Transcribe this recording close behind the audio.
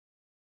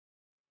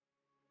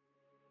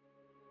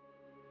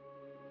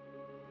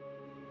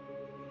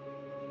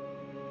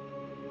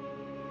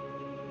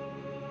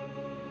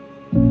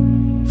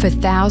For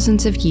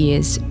thousands of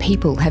years,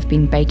 people have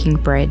been baking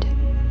bread,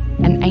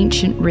 an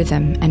ancient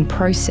rhythm and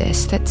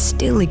process that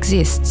still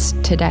exists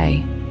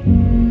today.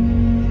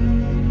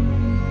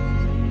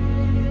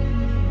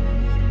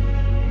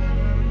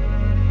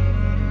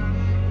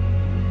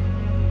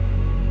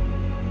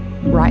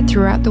 Right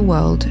throughout the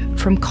world,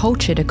 from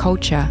culture to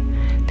culture,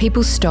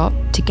 people stop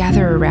to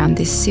gather around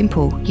this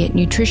simple yet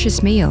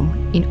nutritious meal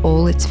in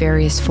all its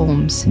various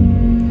forms,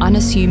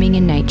 unassuming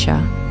in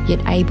nature, yet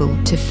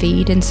able to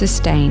feed and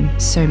sustain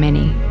so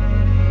many.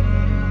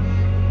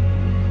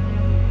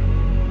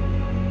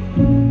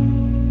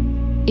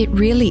 It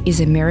really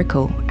is a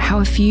miracle how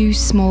a few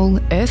small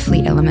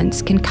earthly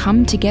elements can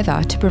come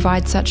together to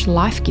provide such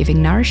life-giving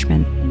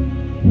nourishment.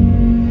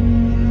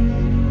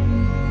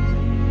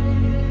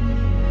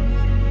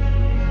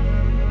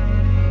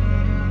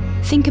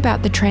 Think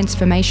about the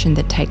transformation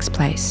that takes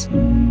place.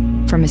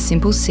 From a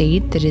simple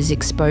seed that is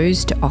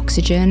exposed to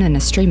oxygen and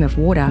a stream of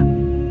water,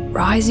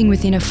 rising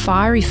within a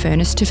fiery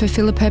furnace to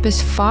fulfill a purpose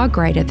far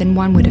greater than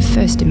one would have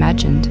first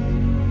imagined.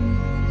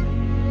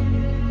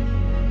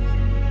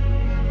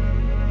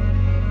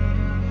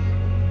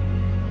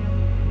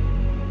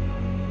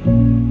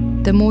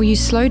 The more you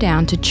slow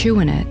down to chew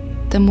on it,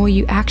 the more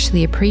you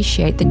actually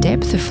appreciate the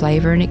depth of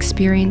flavour and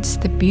experience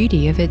the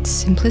beauty of its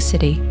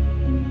simplicity.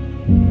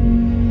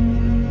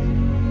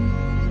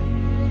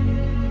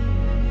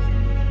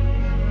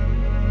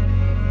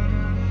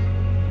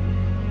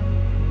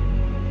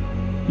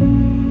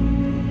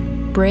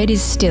 Bread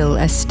is still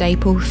a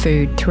staple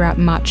food throughout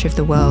much of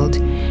the world,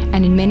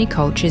 and in many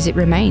cultures it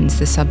remains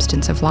the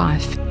substance of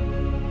life.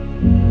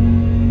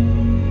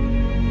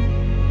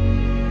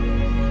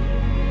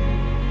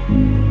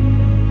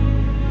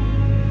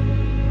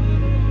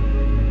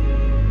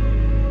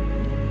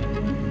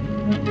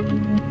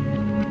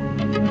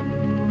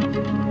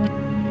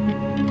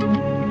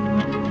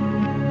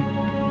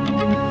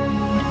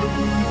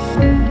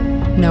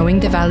 Knowing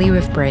the value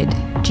of bread,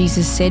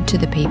 Jesus said to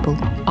the people,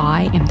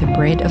 "I am the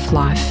bread of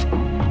life."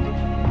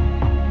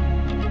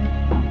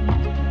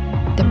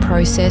 The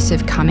process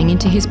of coming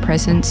into His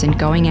presence and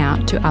going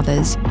out to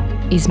others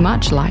is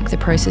much like the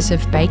process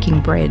of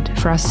baking bread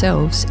for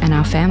ourselves and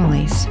our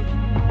families,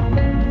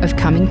 of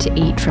coming to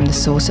eat from the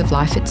source of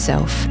life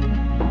itself,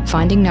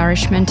 finding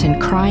nourishment and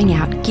crying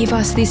out, "Give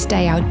us this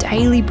day our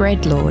daily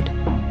bread, Lord."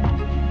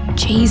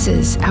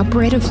 Jesus, our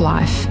bread of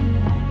life.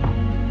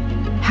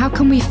 How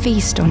can we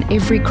feast on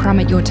every crumb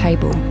at your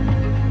table?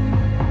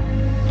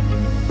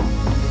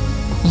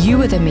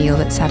 You are the meal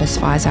that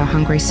satisfies our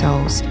hungry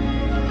souls.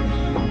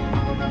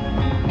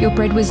 Your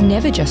bread was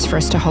never just for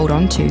us to hold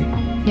on to,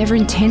 never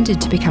intended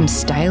to become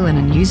stale and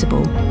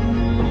unusable.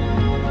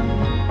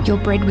 Your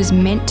bread was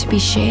meant to be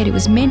shared. It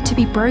was meant to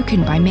be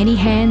broken by many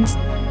hands,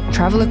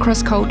 travel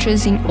across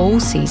cultures in all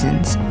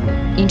seasons,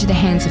 into the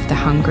hands of the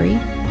hungry,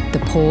 the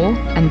poor,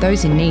 and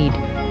those in need.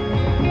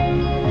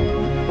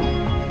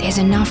 There's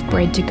enough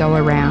bread to go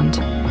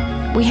around.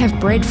 We have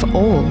bread for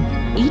all,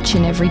 each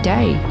and every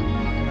day.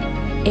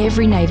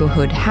 Every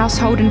neighbourhood,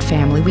 household and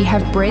family, we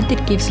have bread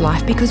that gives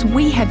life because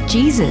we have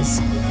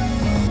Jesus.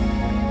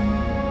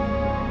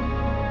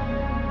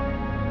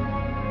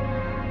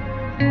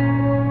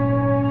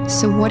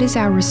 So what is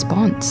our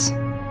response?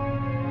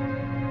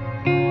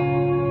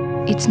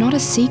 It's not a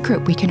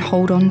secret we can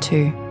hold on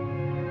to.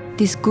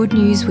 This good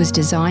news was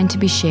designed to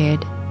be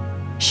shared,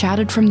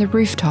 shouted from the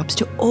rooftops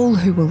to all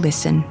who will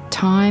listen,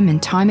 time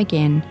and time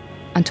again,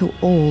 until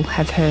all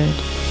have heard.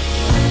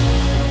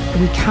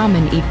 We come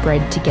and eat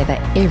bread together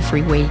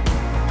every week.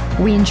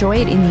 We enjoy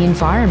it in the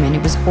environment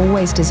it was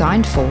always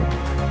designed for,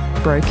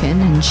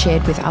 broken and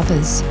shared with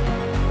others.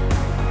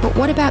 But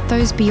what about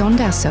those beyond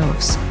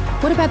ourselves?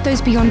 What about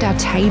those beyond our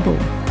table?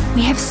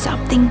 We have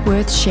something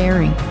worth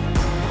sharing,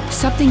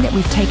 something that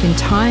we've taken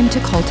time to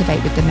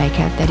cultivate with the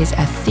Maker that is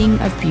a thing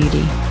of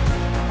beauty.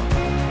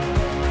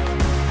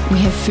 We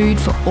have food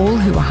for all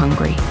who are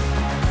hungry.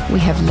 We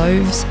have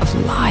loaves of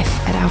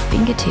life at our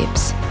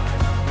fingertips.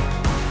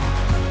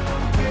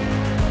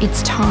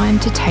 It's time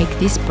to take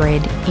this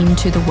bread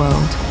into the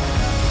world.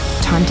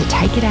 Time to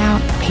take it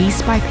out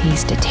piece by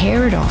piece, to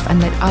tear it off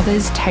and let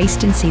others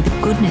taste and see the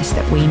goodness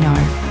that we know.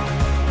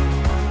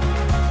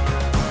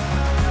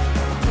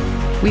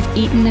 We've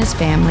eaten as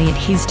family at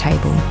His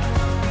table.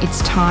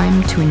 It's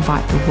time to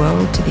invite the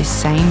world to this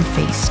same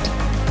feast.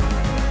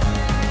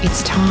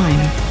 It's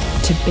time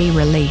to be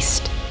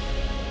released.